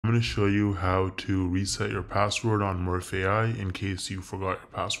going to show you how to reset your password on Murf AI in case you forgot your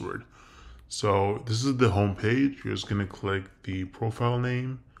password. So this is the home page. You're just going to click the profile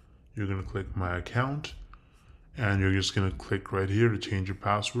name. You're going to click my account, and you're just going to click right here to change your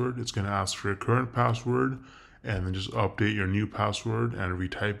password. It's going to ask for your current password, and then just update your new password and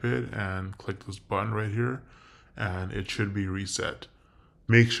retype it and click this button right here, and it should be reset.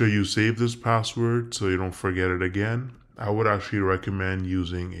 Make sure you save this password so you don't forget it again. I would actually recommend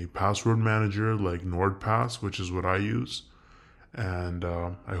using a password manager like NordPass, which is what I use. And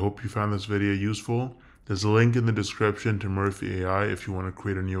I hope you found this video useful. There's a link in the description to Murf AI if you want to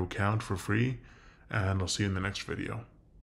create a new account for free. And I'll see you in the next video.